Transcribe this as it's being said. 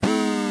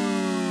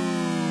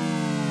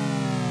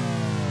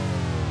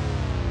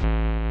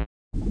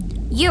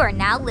You are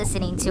now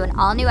listening to an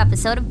all-new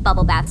episode of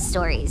Bubble Bath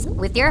Stories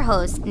with your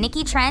hosts,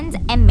 Nikki Trends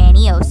and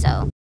Manny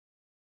Oso.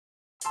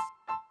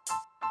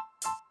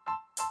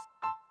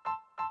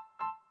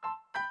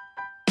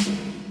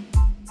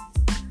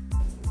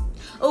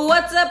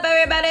 What's up,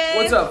 everybody?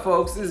 What's up,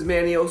 folks? This is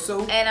Manny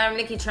Oso. And I'm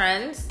Nikki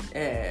Trends.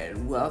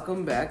 And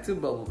welcome back to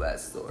Bubble Bath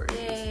Stories.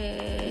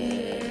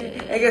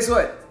 Yay. Hey, guess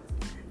what?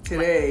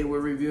 Today, we're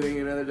reviewing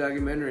another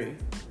documentary.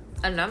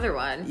 Another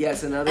one.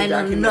 Yes, another and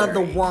documentary.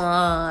 Another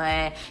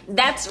one.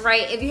 That's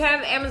right. If you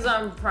have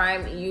Amazon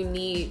Prime, you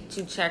need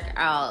to check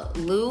out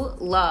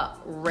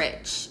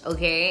LuLaRich.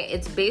 Okay,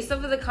 it's based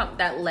off of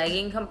that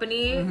legging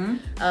company,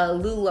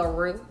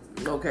 LuLaRoe.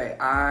 Okay,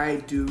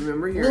 I do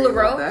remember hearing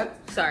about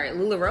that. Sorry,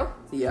 LuLaRoe.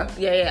 Yeah.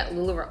 Yeah,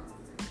 LuLaRoe.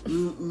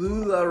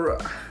 LuLaRoe.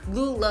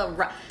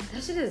 LuLaRoe.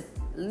 That shit is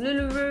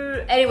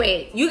LuLaRoe.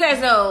 Anyway, you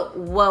guys know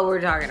what we're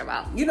talking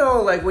about. You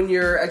know, like when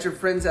you're at your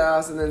friend's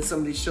house and then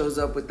somebody shows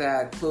up with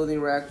that clothing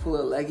rack full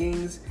of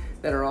leggings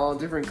that are all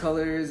different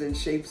colors and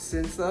shapes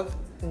and stuff?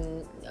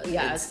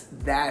 Yes.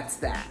 That's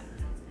that.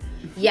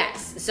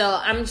 Yes. So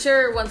I'm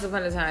sure once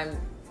upon a time,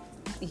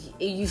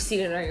 you've seen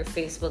it on your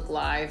Facebook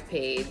Live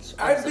page.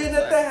 I've been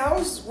at the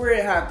house where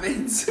it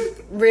happens.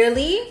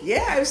 Really?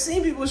 Yeah, I've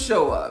seen people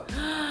show up.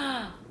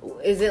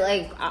 Is it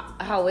like,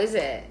 how is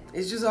it?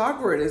 It's just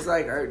awkward. It's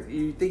like,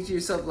 you think to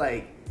yourself,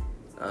 like,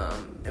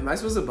 am I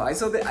supposed to buy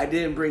something? I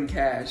didn't bring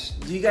cash.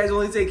 Do you guys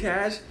only take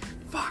cash?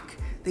 Fuck,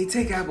 they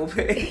take Apple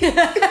Pay.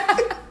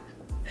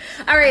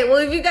 All right, well,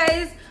 if you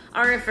guys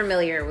aren't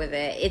familiar with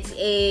it,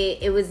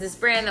 it was this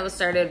brand that was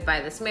started by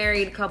this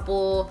married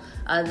couple.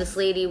 This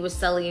lady was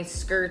selling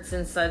skirts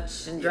and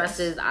such and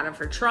dresses out of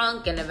her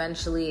trunk, and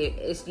eventually,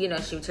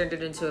 she turned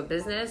it into a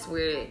business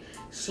where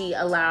she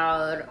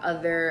allowed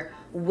other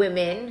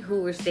women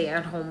who were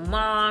stay-at-home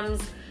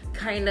moms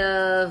kind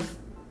of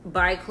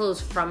buy clothes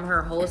from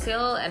her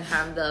wholesale and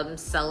have them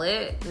sell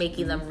it,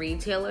 making them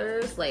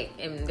retailers, like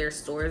in their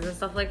stores and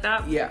stuff like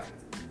that. Yeah.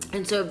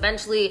 And so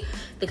eventually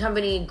the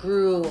company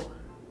grew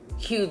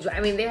huge. I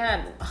mean, they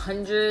had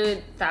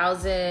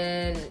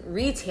 100,000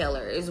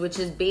 retailers, which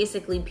is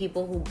basically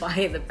people who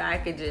buy the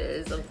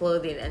packages of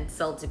clothing and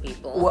sell to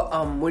people. Well,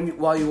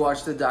 while you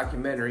watch the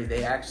documentary,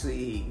 they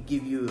actually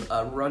give you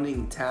a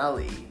running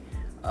tally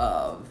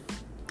of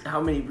how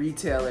many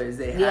retailers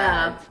they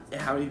had and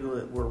how many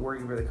people were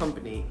working for the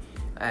company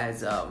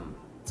as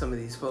some of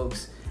these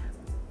folks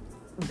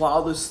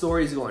while the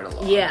story's going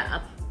along.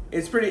 Yeah.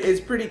 It's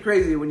pretty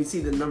crazy when you see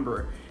the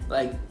number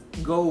like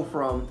go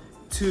from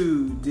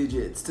 2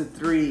 digits to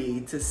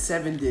 3 to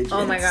 7 digits.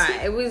 Oh my god,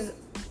 it was.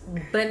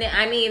 But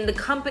I mean, the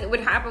company. What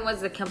happened was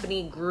the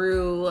company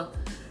grew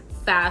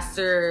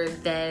faster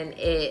than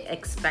it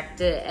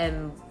expected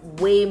and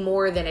way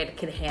more than it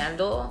could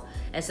handle,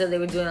 and so they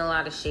were doing a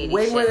lot of shady.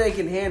 Way shit. more than they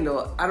can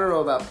handle. I don't know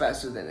about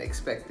faster than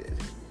expected.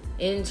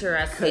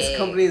 Interesting. Because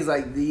companies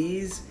like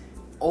these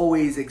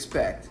always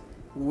expect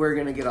we're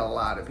gonna get a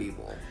lot of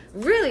people.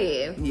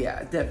 Really?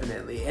 Yeah,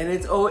 definitely, and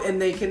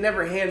they can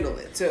never handle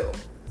it too.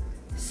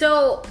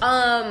 So,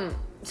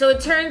 so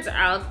it turns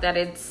out that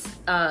it's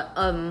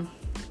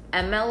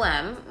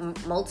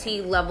MLM,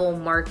 multi-level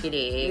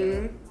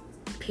marketing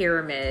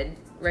pyramid,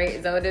 right?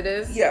 Is that what it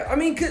is? Yeah, I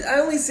mean, I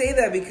only say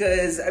that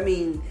because I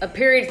mean a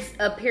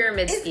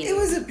pyramid scheme. It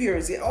was a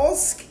pyramid scheme. All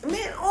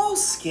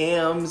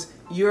scams.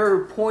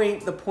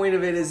 The point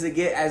of it is to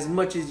get as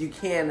much as you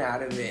can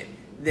out of it.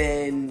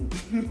 Then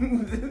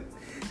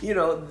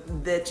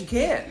that you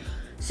can.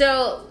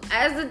 So,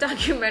 as the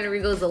documentary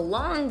goes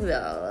along,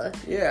 though,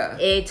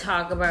 it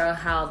talk about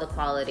how the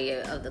quality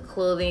of the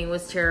clothing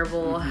was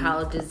terrible,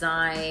 how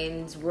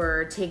designs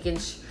were taken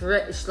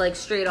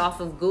straight off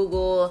of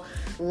Google,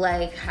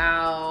 like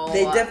how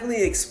they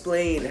definitely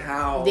explain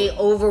how they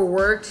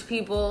overworked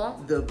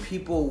people. The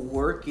people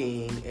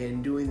working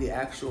and doing the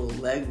actual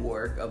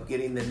legwork of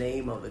getting the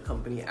name of the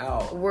company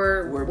out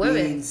were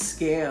being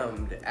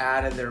scammed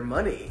out of their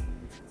money.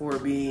 Were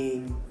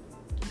being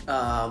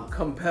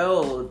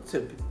compelled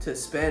to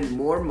spend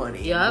more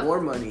money,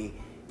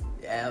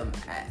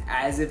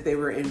 as if they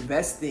were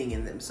investing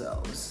in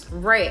themselves.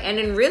 Right, and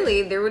then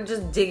really, they were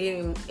just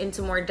digging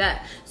into more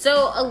debt.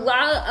 So a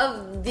lot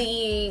of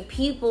the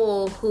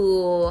people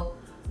who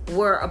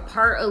were a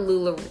part of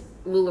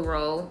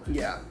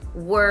LuLaRoe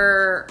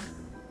were,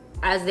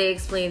 as they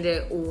explained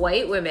it,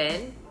 white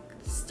women,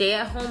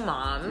 stay-at-home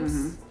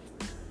moms,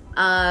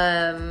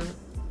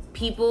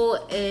 people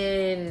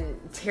in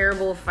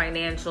terrible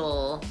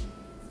financial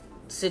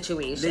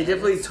situations. They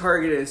definitely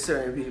targeted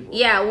certain people.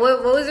 Yeah,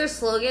 what was their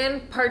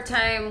slogan?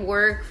 Part-time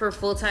work for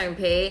full-time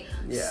pay.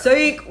 Yeah.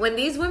 Psych! When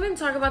these women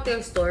talk about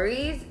their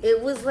stories,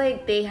 it was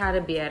like they had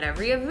to be at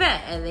every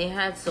event and they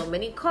had so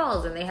many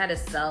calls and they had to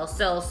sell. It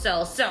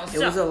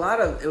was a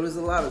lot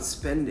of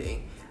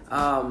spending.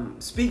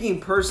 Speaking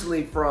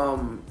personally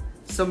from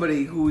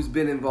somebody who's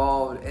been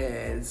involved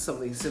in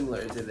something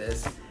similar to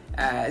this,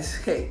 I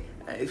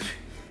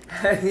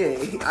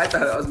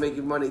thought I was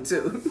making money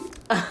too.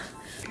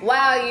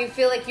 Wow, you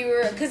feel like you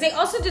were... Because they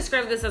also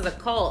described this as a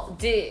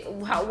cult.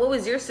 What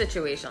was your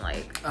situation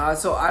like?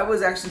 So I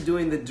was actually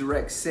doing the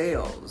direct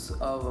sales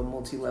of a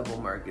multi-level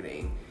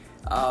marketing.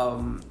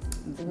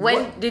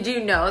 Did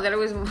you know that it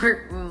was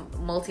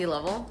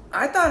multi-level?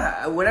 I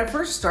thought when I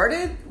first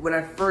started,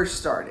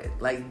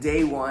 like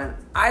day one,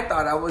 I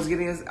thought I was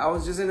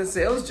just in a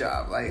sales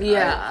job. Like,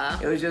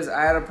 it was just,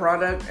 I had a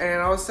product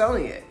and I was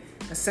selling it.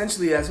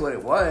 Essentially, that's what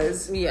it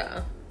was.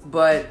 Yeah.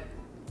 But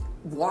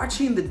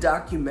watching the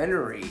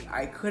documentary,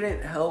 I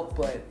couldn't help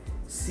but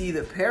see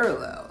the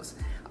parallels.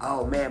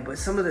 Oh man, but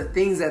some of the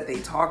things that they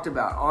talked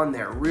about on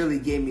there really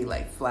gave me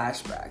like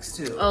flashbacks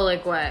too. Oh,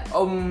 like what?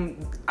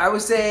 I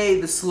would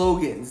say the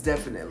slogans,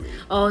 definitely.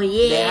 Oh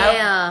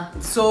yeah.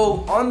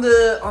 So on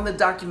the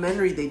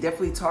documentary, they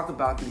definitely talk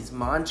about these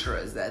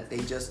mantras that they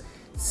just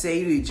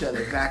say to each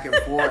other back and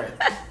forth.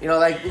 You know,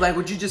 like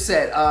what you just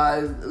said,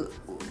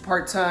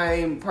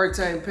 part-time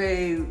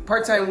pay,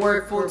 part-time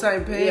work,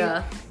 full-time pay.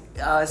 Yeah.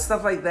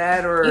 Stuff like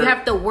that, or you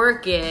have to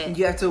work it.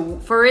 You have to,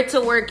 for it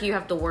to work, you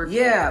have to work it.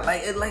 Yeah,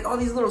 like all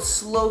these little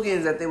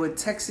slogans that they would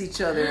text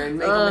each other and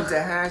make them into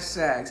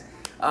hashtags.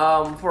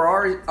 For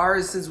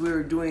ours, since we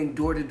were doing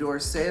door-to-door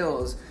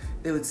sales,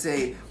 they would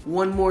say,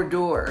 "One more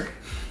door."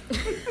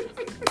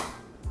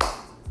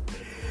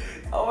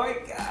 Oh my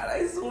God,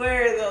 I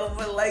swear though,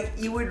 but like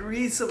you would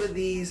read some of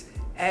these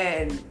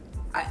and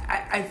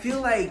I feel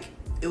like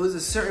it was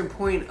a certain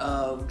point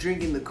of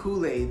drinking the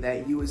Kool-Aid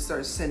that you would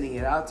start sending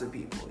it out to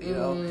people, you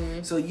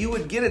know? So you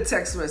would get a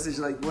text message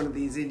like one of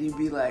these and you'd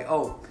be like,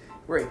 oh,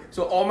 great.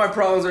 So all my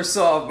problems are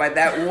solved by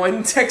that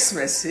one text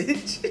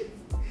message.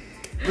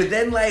 But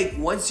then like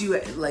once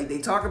you, like they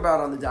talk about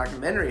on the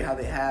documentary how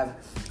they have,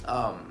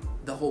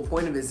 the whole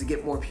point of it is to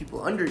get more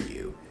people under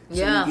you. So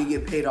you can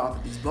get paid off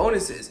of these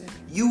bonuses.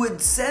 You would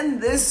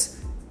send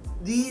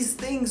these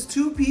things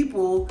to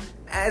people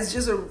as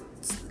just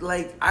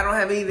like, I don't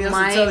have anything else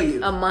to tell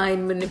you. A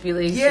mind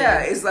manipulation.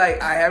 Yeah, it's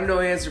like, I have no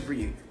answer for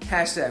you.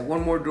 Hashtag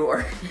one more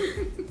door.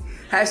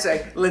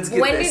 Hashtag let's get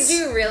when this. When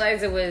did you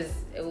realize it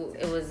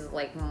was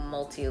like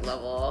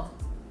multi-level?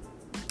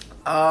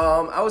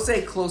 I would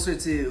say closer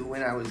to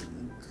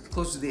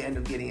the end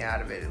of getting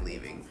out of it and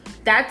leaving.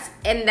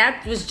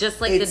 That was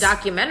just like the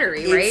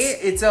documentary, right?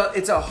 It's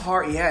a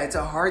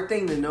hard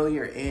thing to know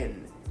you're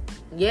in.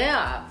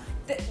 Yeah.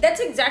 That's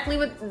exactly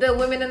what the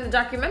women in the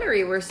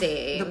documentary were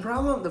saying. The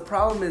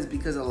problem is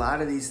because a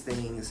lot of these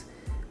things,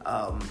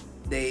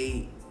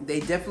 they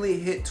definitely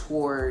hit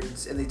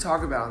towards, and they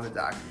talk about on the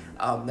doc,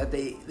 that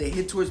they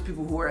hit towards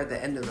people who are at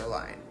the end of their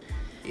line,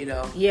 you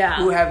know,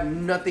 who have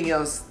nothing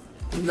else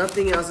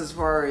as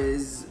far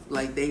as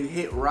like they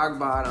hit rock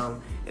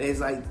bottom, and it's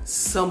like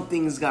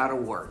something's got to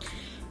work,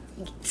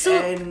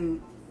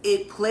 and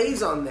it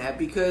plays on that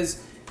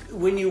because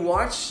when you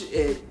watch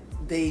it,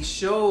 they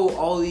show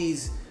all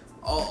these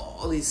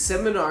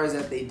seminars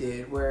that they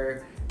did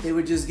where they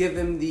would just give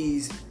them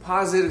these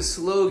positive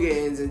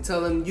slogans and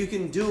tell them you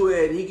can do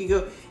it and you can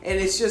go, and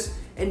it's just,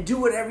 and do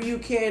whatever you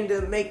can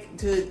to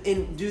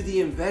do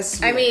the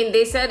investment. I mean,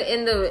 they said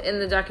in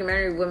the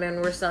documentary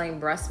women were selling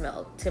breast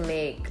milk to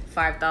make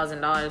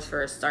 $5,000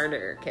 for a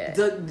starter kit.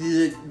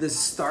 The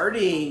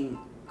starting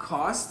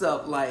cost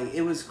up, like,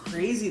 it was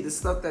crazy, the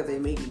stuff that they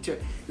make each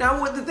other.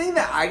 Now, the thing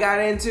that I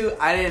got into,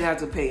 I didn't have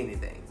to pay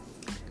anything.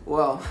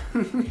 Well,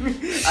 I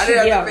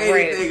didn't have to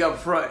pay anything up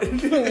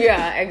front.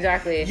 Yeah,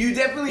 exactly. You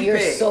definitely your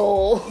pay. Your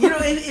soul. You know,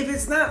 if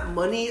it's not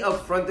money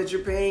up front that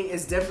you're paying,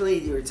 it's definitely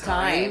your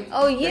time.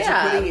 Oh, yeah.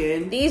 That you're putting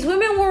in. These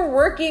women were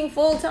working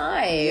full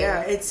time.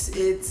 Yeah, it's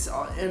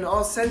in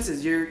all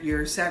senses.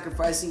 You're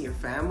sacrificing your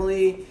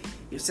family.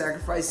 You're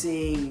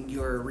sacrificing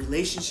your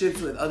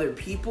relationships with other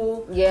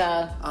people.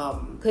 Yeah.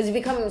 Because you're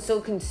becoming so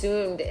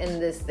consumed in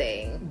this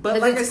thing. But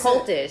like it's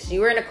cultish.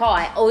 You were in a cult.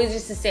 I always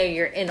used to say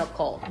you're in a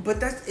cult. But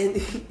that's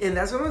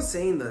what I'm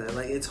saying though.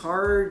 Like, it's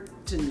hard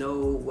to know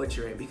what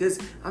you're in because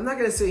I'm not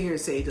gonna sit here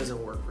and say it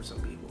doesn't work for some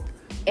people.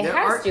 It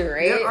has to,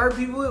 right? There are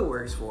people it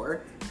works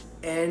for,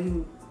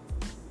 and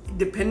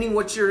depending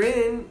what you're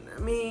in,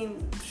 I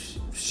mean,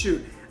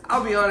 shoot.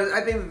 I'll be honest.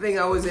 I think the thing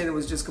I was in, it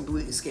was just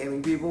completely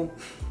scamming people.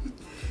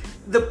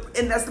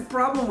 And that's the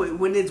problem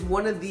when it's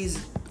one of these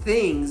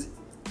things.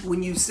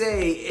 When you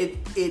say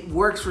it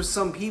works for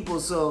some people,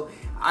 so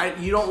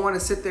you don't want to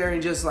sit there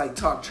and just like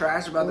talk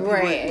trash about the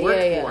people it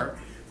worked for.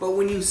 But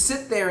when you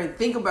sit there and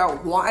think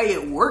about why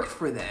it worked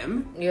for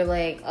them, you're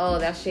like, oh,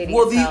 that's shady.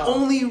 Well, the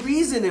only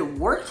reason it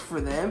worked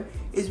for them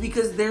is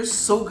because they're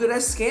so good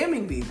at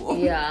scamming people.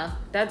 Yeah,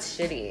 that's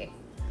shitty.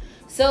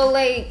 So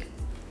like,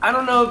 I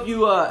don't know if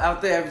you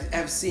out there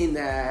have seen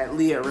that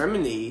Leah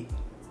Remini.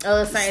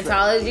 Oh, the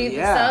Scientology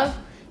stuff?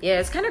 Yeah,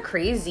 it's kind of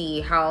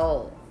crazy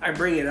how... I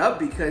bring it up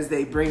because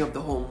they bring up the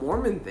whole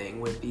Mormon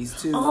thing with these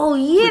two. Oh,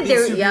 yeah.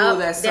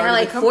 They're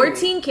like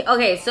 14 kids.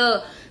 Okay,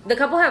 so the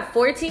couple have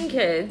 14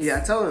 kids.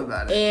 Yeah, tell them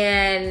about it.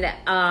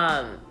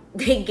 And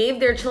they gave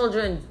their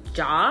children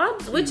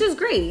jobs, which is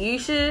great. You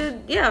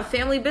should,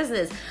 family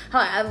business.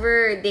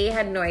 However, they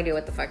had no idea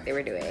what the fuck they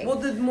were doing. Well,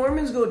 the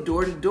Mormons go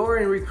door to door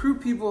and recruit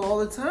people all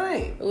the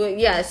time. Well,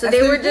 yeah, so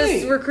they were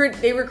just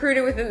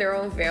recruited within their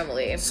own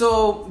family.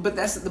 So, but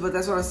that's what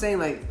I'm saying.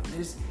 Like,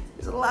 there's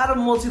a lot of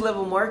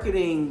multi-level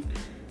marketing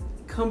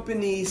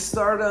companies,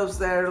 startups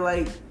that are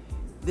like,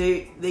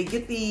 they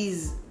get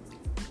these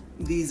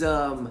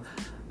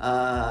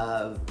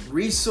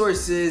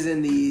resources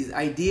and these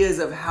ideas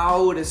of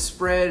how to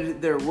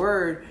spread their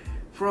word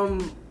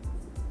from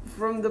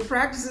the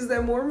practices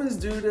that Mormons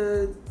do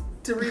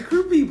to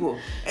recruit people,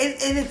 and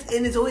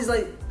it's always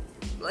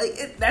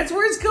that's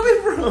where it's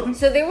coming from.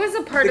 So there was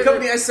a part of the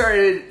company I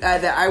started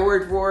that I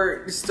worked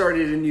for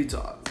started in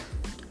Utah.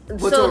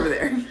 What's over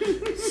there?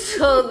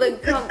 So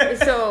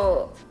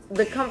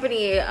the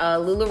company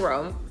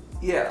LuLaRoe.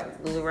 Yeah,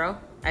 LuLaRoe.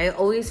 I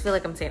always feel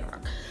like I'm saying it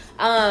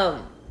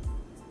wrong.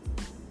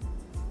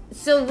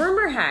 So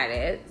rumor had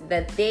it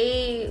that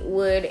they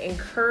would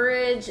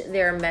encourage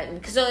their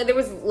men. So there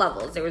was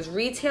levels. There was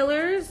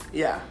retailers.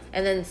 Yeah.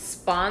 And then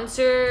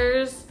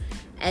sponsors.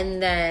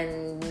 And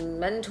then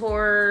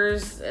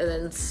mentors. And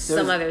then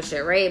some other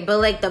shit, right? But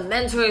like the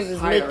mentors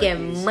was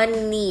making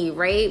money,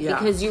 right? Yeah.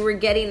 Because you were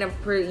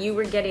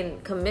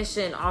getting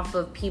commission off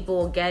of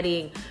people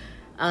getting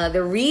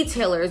the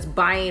retailers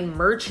buying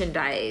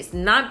merchandise,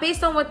 not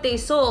based on what they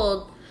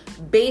sold,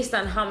 based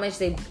on how much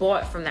they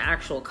bought from the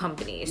actual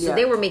company. So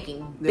they were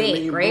making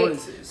bank, right?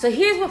 Bonuses. So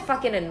here's what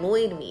fucking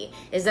annoyed me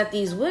is that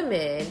these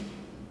women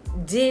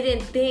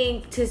didn't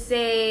think to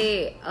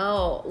say,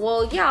 oh,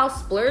 well, yeah, I'll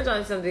splurge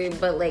on something,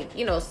 but like,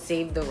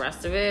 save the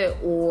rest of it,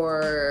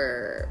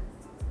 or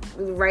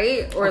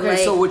right? Or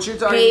so what you're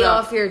talking pay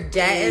about off your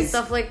debt and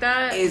stuff like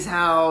that. Is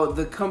how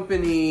the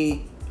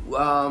company,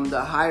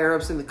 the higher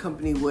ups in the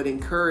company would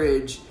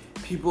encourage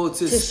people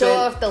to show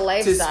off the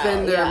lifestyle, to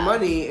spend their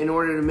money in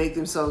order to make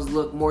themselves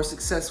look more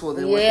successful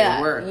than what they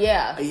were.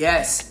 Yeah.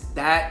 Yes,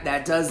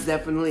 that does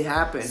definitely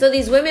happen. So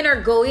these women are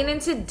going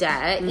into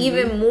debt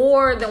even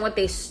more than what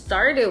they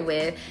started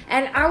with,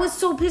 and I was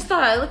so pissed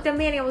off. I looked at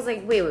Manny. I was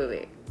like,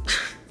 wait.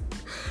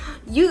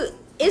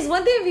 It's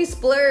one thing if you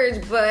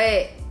splurge,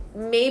 but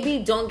maybe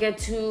don't get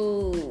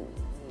too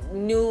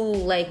new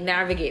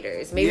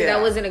navigators. Maybe that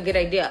wasn't a good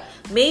idea.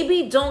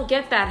 Maybe don't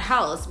get that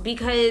house,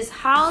 because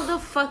how the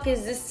fuck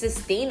is this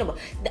sustainable?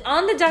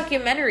 On the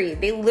documentary,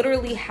 they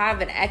literally have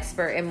an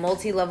expert in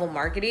multi-level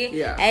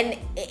marketing, and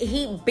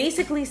he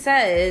basically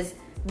says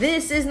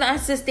this is not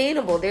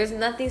sustainable. There's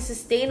nothing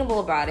sustainable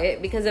about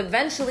it, because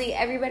eventually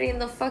everybody in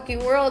the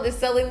fucking world is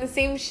selling the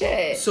same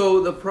shit. So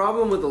the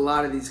problem with a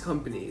lot of these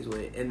companies,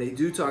 and they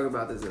do talk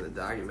about this in the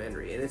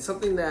documentary, and it's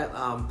something that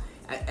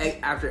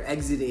after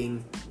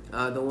exiting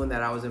the one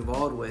that I was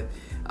involved with,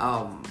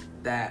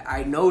 that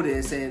I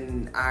noticed,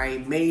 and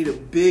I made a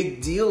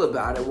big deal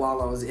about it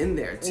while I was in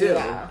there too,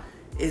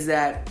 is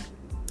that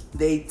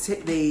they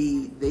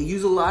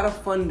use a lot of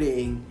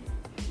funding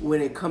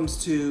when it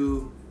comes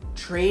to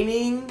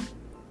training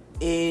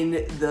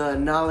in the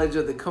knowledge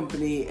of the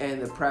company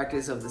and the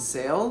practice of the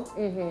sale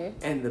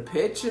and the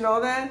pitch and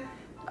all that.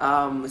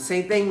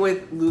 Same thing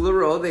with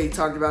LuLaRoe. They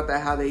talked about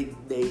that, how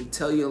they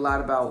tell you a lot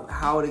about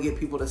how to get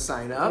people to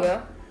sign up.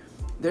 Yeah.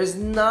 There's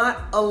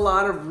not a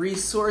lot of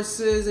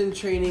resources and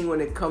training when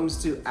it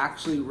comes to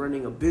actually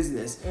running a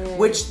business,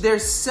 which they're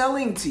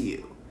selling to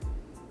you.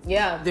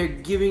 Yeah. They're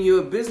giving you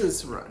a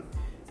business run.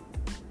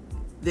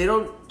 They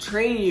don't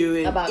train you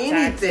in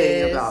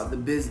anything about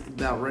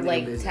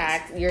running a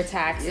business. Your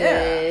taxes.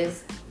 Yeah.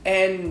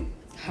 And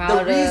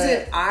the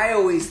reason I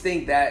always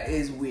think that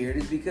is weird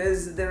is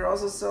because they're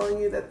also selling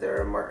you that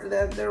they're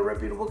a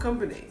reputable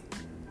company.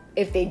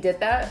 If they did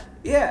that?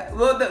 Yeah.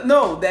 Well,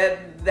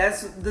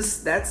 that's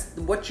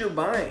what you're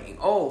buying.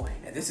 Oh,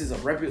 and this is a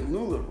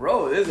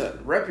LuLaRoe. This is a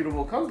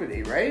reputable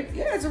company, right?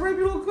 Yeah, it's a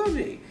reputable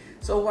company.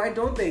 So why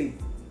don't they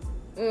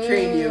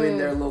train you in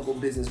their local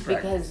business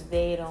practice? Because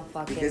they don't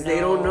fucking know. Because they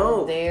don't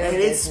know. And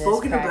it's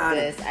spoken about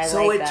it.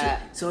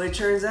 So it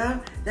turns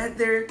out that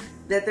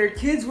their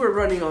kids were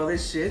running all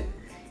this shit,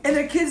 and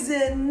their kids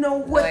didn't know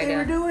what they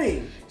were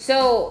doing.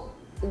 So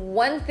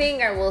one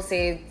thing I will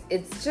say,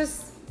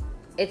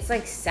 it's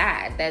like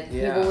sad that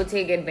people would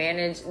take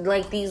advantage.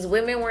 Like, these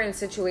women were in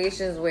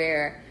situations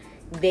where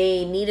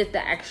they needed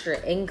the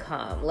extra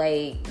income.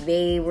 Like,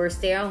 they were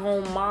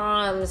stay-at-home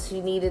moms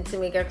who needed to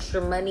make extra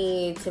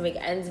money to make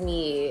ends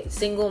meet,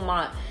 single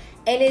mom.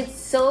 And it's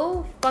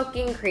so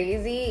fucking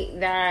crazy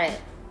that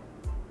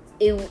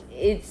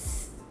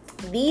it's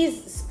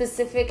these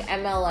specific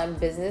MLM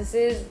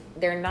businesses,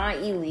 they're not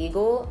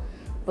illegal,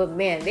 but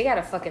man, they got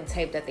a fucking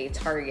type that they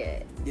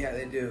target. Yeah,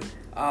 they do.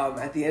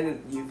 At the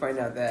end, you find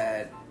out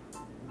that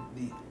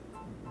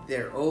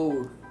they're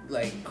owed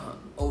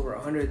over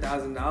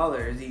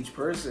 $100,000 each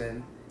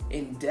person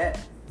in debt,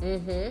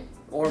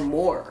 or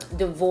more.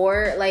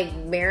 Divorce,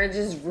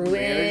 marriages ruined.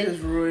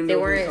 Marriages ruined. They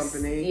weren't the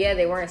company. Yeah,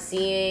 they weren't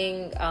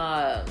seeing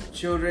their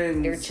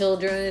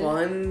children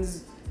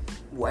funds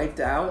wiped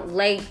out.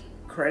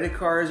 Credit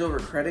cards over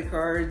credit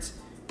cards,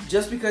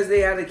 just because they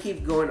had to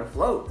keep going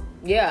afloat.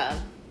 Yeah.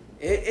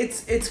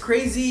 It's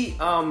crazy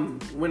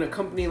when a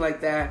company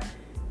like that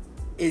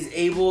is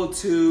able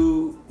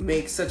to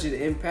make such an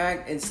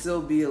impact and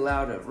still be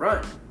allowed to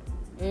run.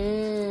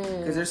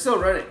 Because they're still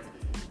running.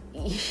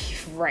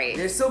 Right.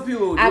 There's still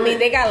people who do I mean, it.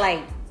 they got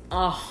like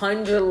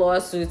 100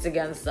 lawsuits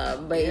against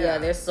them, but yeah,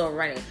 they're still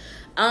running.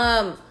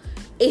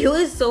 It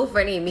was so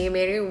funny. Me and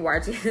Manny were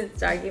watching this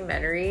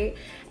documentary,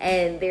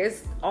 and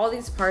there's all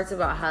these parts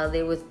about how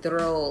they would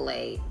throw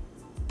like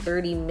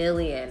 30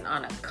 million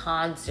on a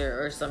concert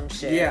or some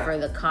shit for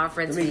the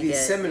conference we we these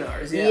did.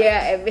 seminars.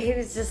 And it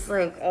was just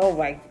like, oh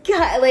my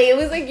god, like it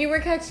was like you were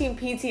catching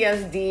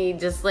PTSD,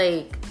 just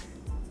like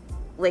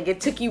it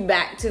took you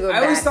back to a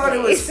I always thought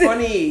it was place.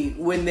 funny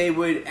when they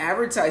would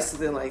advertise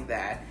something like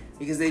that,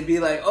 because they'd be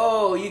like,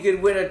 oh, you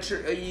could win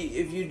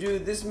if you do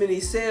this many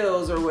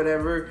sales or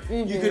whatever,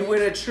 you could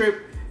win a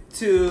trip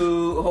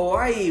to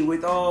Hawaii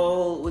with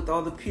all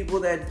the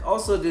people that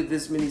also did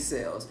this many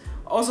sales.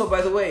 Also,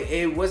 by the way,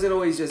 it wasn't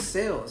always just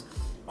sales.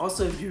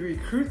 Also, if you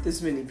recruit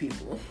this many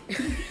people.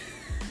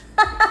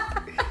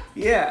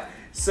 Yeah.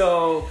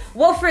 So.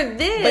 Well, for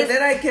this. But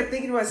then I kept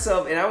thinking to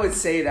myself, and I would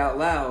say it out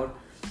loud,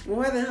 well,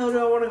 why the hell do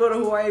I want to go to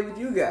Hawaii with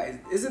you guys?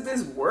 Isn't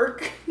this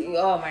work?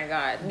 Oh my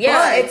god.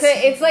 Yeah, but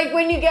it's like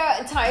when you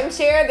get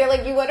timeshare, they're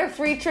like, you want a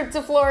free trip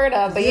to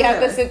Florida, but you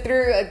have to sit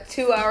through a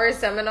 2-hour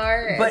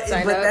seminar and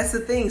sign up. That's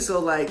the thing.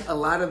 So like a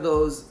lot of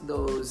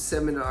those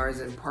seminars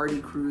and party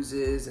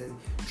cruises and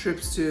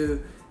trips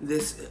to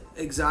this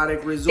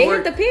exotic resort, they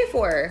have to pay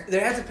for. They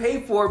have to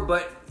pay for,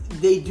 but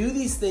they do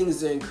these things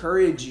to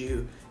encourage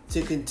you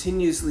to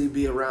continuously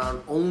be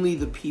around only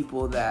the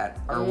people that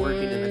are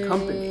working in the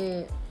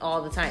company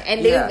all the time,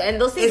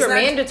 and those things are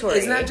mandatory.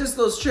 It's not just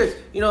those trips.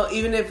 You know,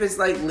 even if it's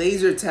like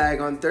laser tag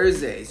on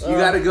Thursdays, you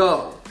gotta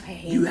go.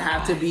 You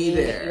have to be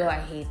there. Yo, I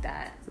hate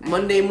that.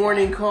 Monday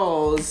morning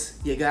calls,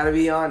 you gotta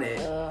be on it.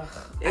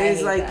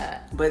 It's like,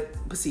 that. but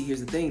see,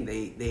 here's the thing: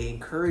 they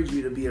encourage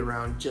you to be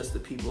around just the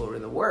people who are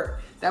in the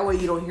work. That way,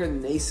 you don't hear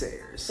the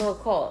naysayers. So a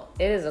cult.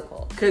 It is a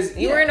cult. Because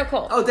you were in a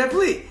cult. Oh,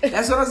 definitely.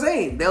 That's what I'm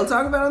saying. They'll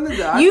talk about it on the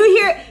doc. You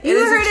heard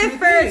it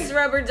first. Thing.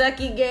 Rubber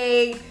Ducky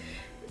Gang,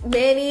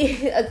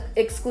 Manny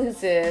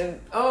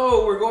exclusive.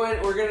 Oh, we're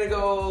gonna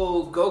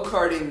go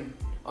karting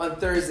on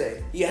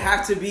Thursday. You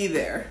have to be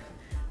there.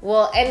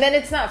 Well, and then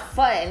it's not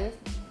fun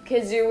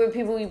because you're with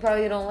people you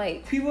probably don't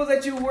like. People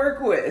that you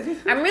work with.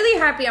 I'm really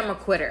happy I'm a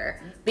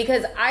quitter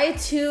because I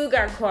too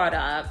got caught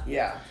up.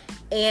 Yeah.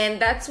 And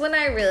that's when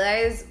I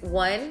realized,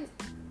 one,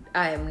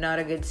 I am not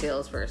a good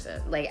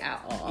salesperson, like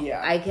at all.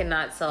 Yeah. I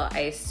cannot sell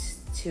ice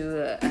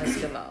to an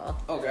Eskimo.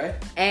 Okay.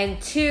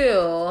 And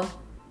two,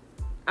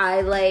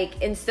 I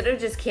instead of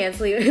just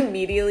canceling it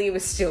immediately,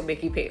 was still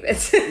making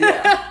payments.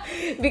 Yeah.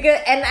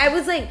 And I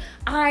was like,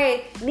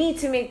 I need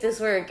to make this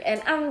work, and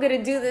I'm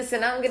gonna do this,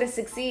 and I'm gonna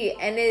succeed.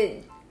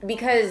 And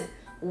because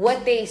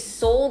what they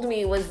sold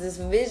me was this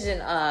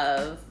vision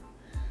of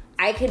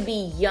I could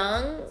be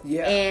young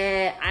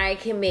and I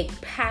can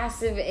make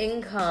passive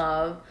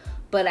income,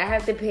 but I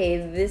have to pay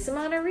this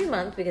amount every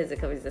month because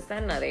it covers this,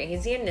 that, and another.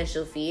 Here's the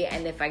initial fee,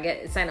 and if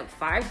I sign up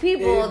 5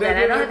 people, then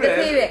I don't have to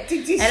pay it.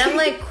 And I'm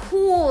like,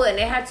 cool. And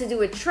it had to do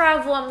with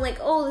travel. I'm like,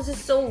 oh, this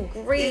is so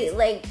great.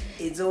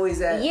 It's always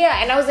that.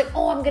 Yeah, and I was like,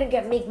 oh, I'm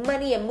gonna make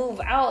money and move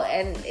out,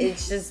 and it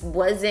just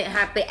wasn't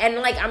happening. And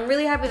I'm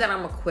really happy that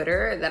I'm a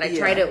quitter. That I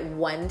tried it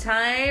one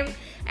time,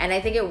 and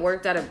I think it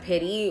worked out of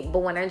pity.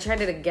 But when I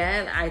tried it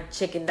again, I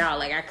chickened out.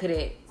 I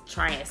couldn't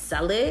try and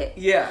sell it.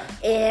 Yeah.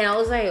 And I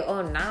was like,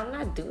 oh, no, I'm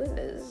not doing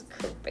this.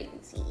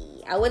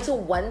 Crazy. I went to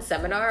one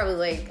seminar. I was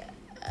like,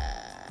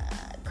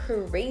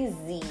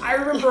 crazy. I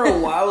remember a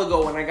while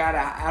ago when I got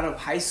out of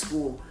high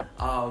school,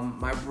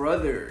 my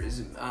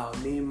brothers,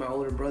 me and my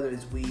older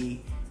brothers,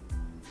 we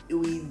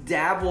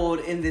dabbled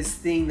in this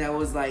thing that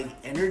was like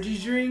energy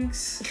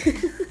drinks.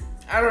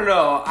 I don't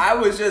know. I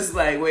was just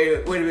like,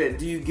 wait a minute.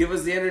 Do you give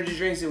us the energy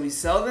drinks and we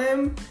sell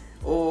them?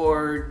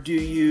 Or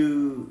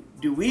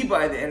do we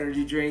buy the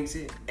energy drinks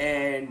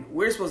and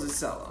we're supposed to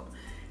sell them?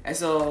 And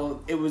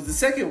so it was the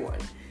second one.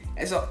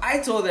 And so I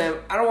told them,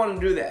 I don't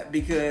want to do that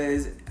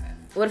because...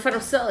 What if I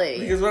don't sell it?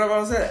 Because what if I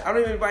don't sell it? I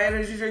don't even buy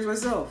energy drinks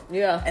myself.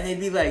 Yeah. And they'd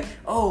be like,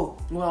 oh,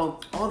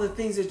 well, all the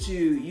things that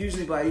you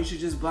usually buy, you should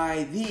just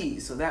buy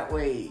these. So that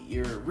way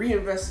you're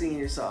reinvesting in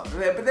yourself.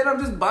 But then I'm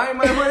just buying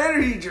my own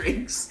energy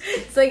drinks.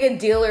 It's like a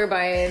dealer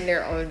buying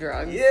their own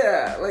drugs.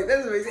 Yeah. That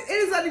doesn't make sense. And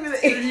it's not even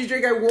the energy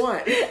drink I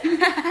want.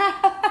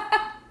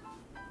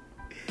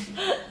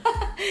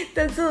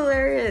 That's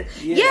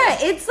hilarious. Yeah,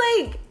 it's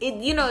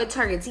it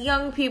targets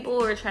young people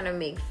who are trying to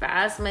make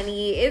fast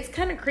money. It's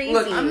kind of crazy.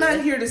 Look, I'm not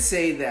here to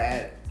say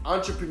that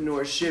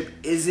entrepreneurship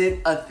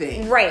isn't a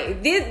thing.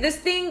 Right. This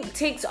thing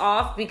takes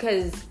off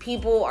because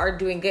people are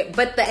doing good.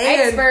 But the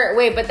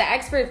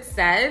expert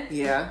said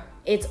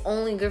it's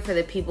only good for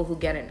the people who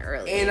get in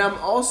early. And I'm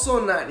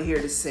also not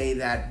here to say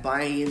that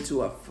buying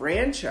into a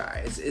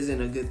franchise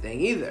isn't a good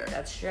thing either.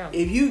 That's true.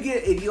 If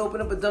you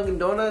open up a Dunkin'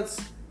 Donuts,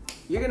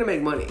 you're gonna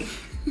make money.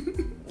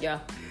 Yeah.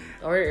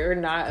 Or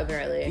not,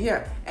 apparently.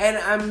 Yeah. And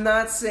I'm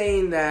not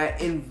saying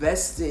that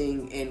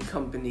investing in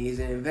companies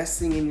and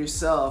investing in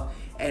yourself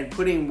and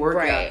putting work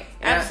out. Right.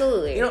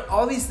 Absolutely. You know,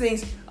 all these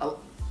things, a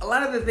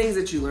lot of the things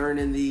that you learn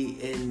in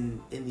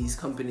these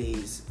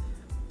companies,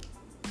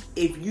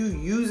 if you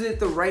use it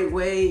the right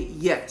way,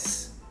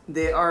 yes,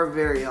 they are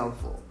very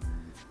helpful.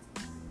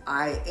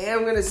 I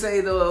am going to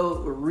say, though,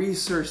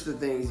 research the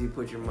things you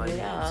put your money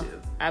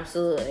into.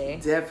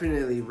 Absolutely.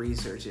 Definitely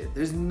research it.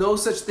 There's no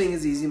such thing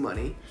as easy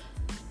money.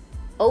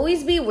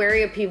 Always be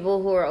wary of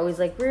people who are always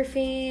like, we're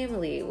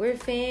family.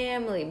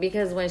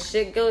 Because when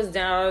shit goes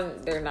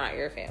down, they're not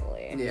your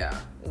family. Yeah.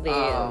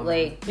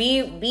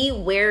 Be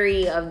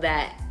wary of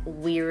that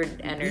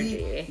weird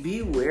energy.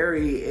 Be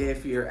wary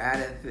if you're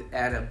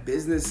at a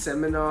business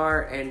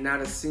seminar and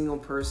not a single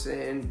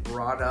person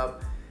brought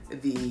up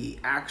the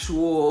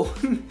actual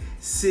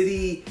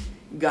city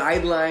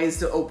guidelines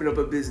to open up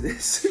a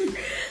business.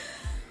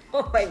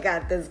 Oh my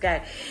God, this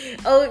guy.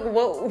 Oh,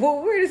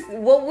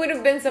 what would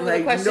have been some of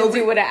the questions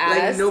you would have asked?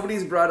 Like,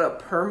 nobody's brought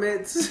up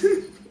permits.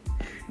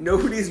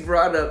 Nobody's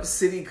brought up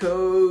city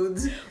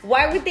codes.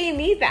 Why would they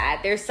need that?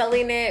 They're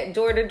selling it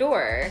door to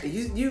door.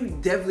 You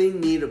definitely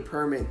need a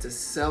permit to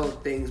sell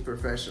things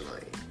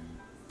professionally.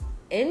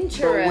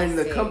 Interesting. But when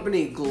the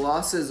company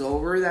glosses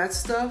over that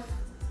stuff,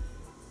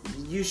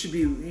 you should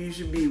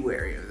be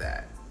wary of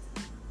that.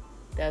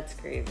 That's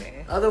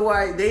crazy.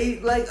 Otherwise,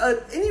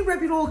 any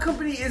reputable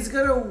company is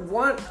gonna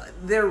want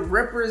their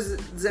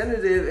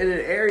representative in an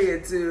area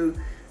to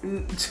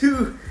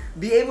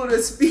be able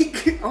to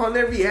speak on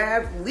their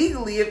behalf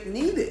legally if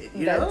needed.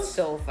 You know? That's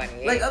so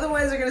funny. Like,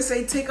 otherwise they're gonna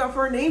say, take off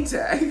our name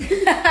tag.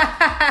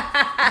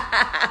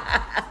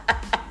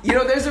 You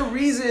know, there's a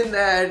reason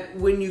that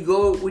when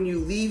you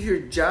leave your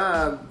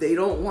job, they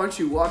don't want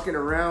you walking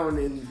around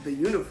in the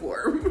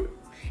uniform.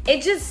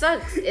 It just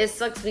sucks. It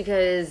sucks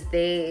because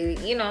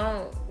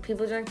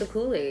people drink the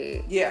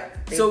Kool-Aid. Yeah.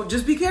 So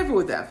just be careful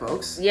with that,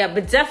 folks. Yeah,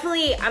 but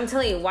definitely, I'm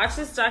telling you, watch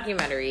this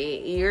documentary.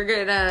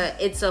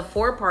 It's a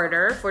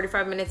 4-parter,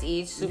 45 minutes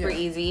each, super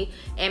easy.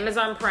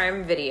 Amazon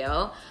Prime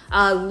Video.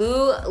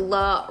 Lou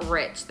La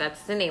Rich,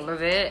 that's the name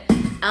of it.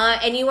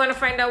 And you want to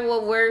find out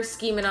what we're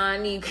scheming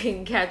on, you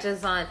can catch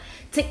us on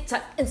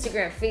TikTok,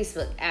 Instagram,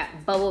 Facebook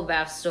at Bubble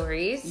Bath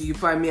Stories. You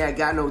can find me at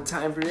Got No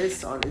Time For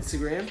This on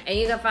Instagram. And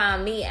you can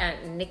find me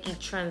at Nikki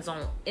Trends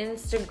on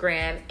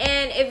Instagram.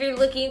 And if you're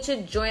looking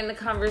to join the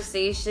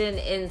conversation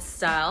in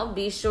style,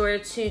 be sure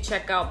to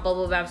check out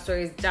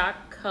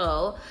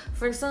bubblebathstories.co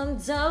for some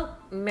dope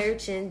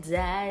merchandise.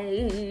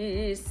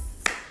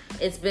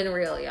 It's been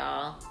real,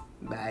 y'all.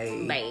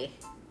 Bye. Bye.